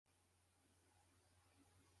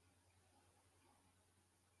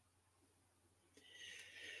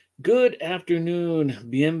Good afternoon.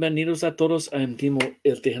 Bienvenidos a todos. I'm Timo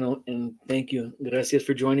El Tejano, and thank you. Gracias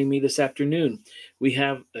for joining me this afternoon. We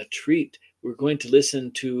have a treat. We're going to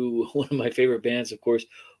listen to one of my favorite bands, of course,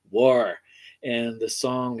 War. And the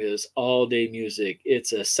song is All Day Music.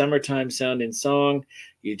 It's a summertime sounding song.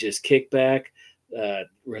 You just kick back,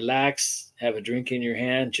 relax, have a drink in your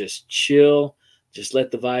hand, just chill, just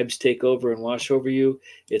let the vibes take over and wash over you.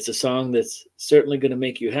 It's a song that's certainly going to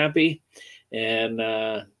make you happy.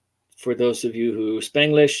 And for those of you who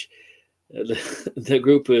Spanglish, the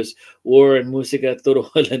group is War and Música todo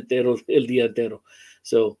el entero, el día entero.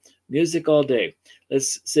 So music all day.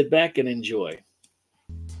 Let's sit back and enjoy.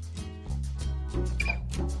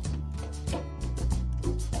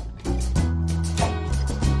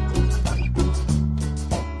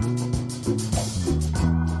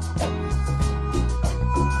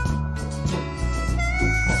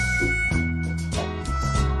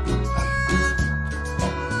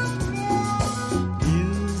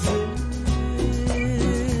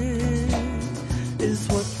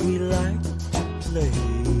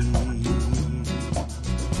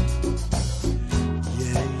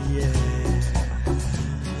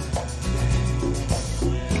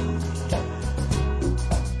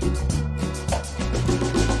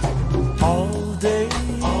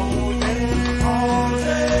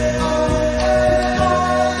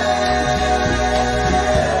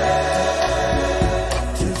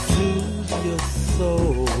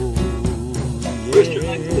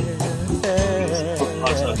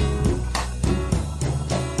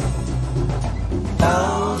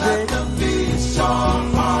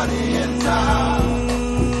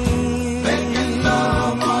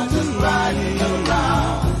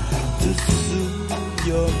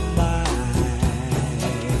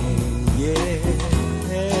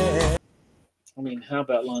 How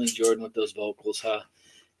about Lonnie Jordan with those vocals, huh?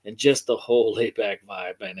 And just the whole laid-back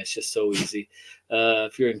vibe, man. It's just so easy.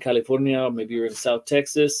 If you're in California, or maybe you're in South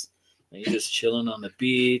Texas, and you're just chilling on the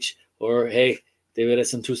beach, or, hey, they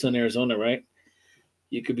veras in Tucson, Arizona, right?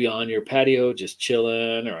 You could be on your patio just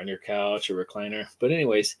chilling, or on your couch or recliner. But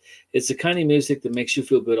anyways, it's the kind of music that makes you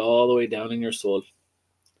feel good all the way down in your soul.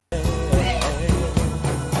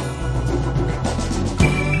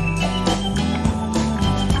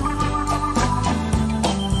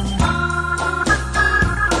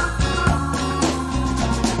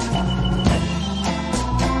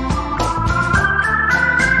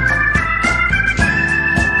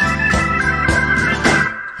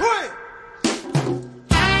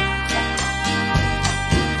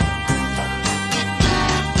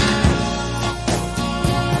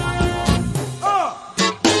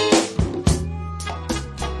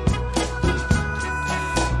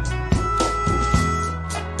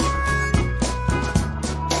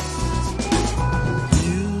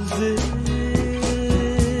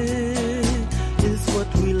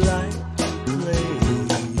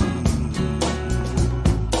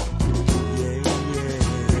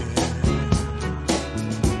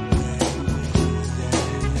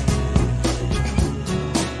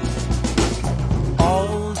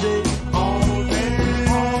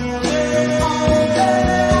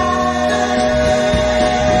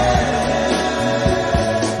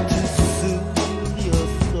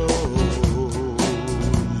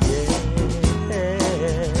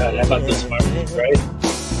 About this market, right?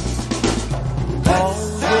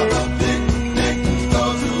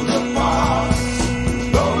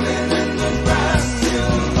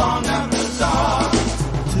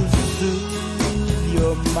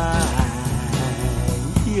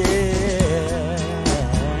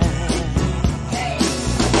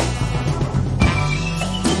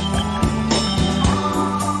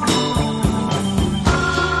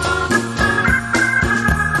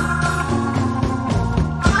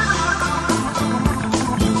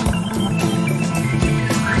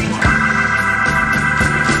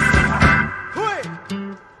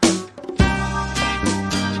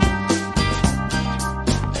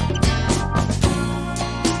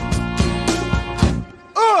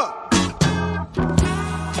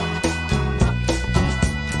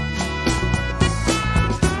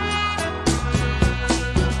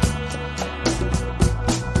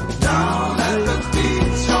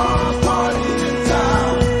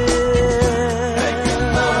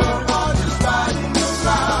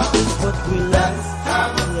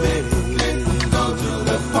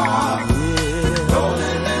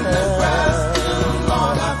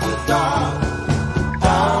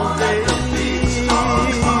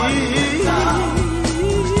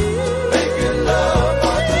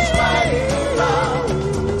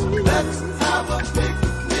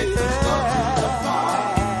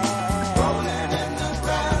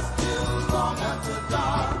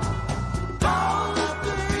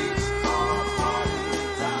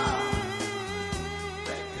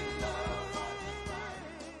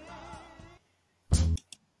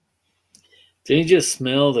 Didn't you just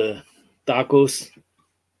smell the tacos,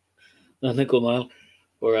 or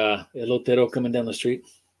elotero coming down the street?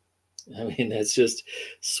 I mean, that's just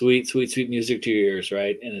sweet, sweet, sweet music to your ears,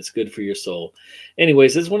 right? And it's good for your soul.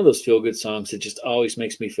 Anyways, it's one of those feel good songs that just always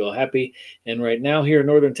makes me feel happy. And right now, here in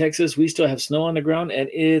northern Texas, we still have snow on the ground and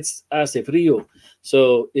it's hace frío.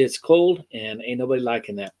 So it's cold and ain't nobody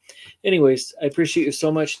liking that. Anyways, I appreciate you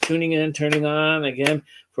so much tuning in, turning on. Again,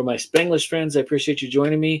 for my Spanglish friends, I appreciate you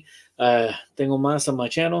joining me. Tengo más on my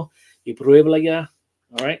channel. Y pruébala ya.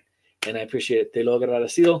 All right. And I appreciate it. Te lo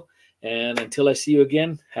agradecido. And until I see you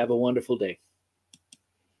again, have a wonderful day.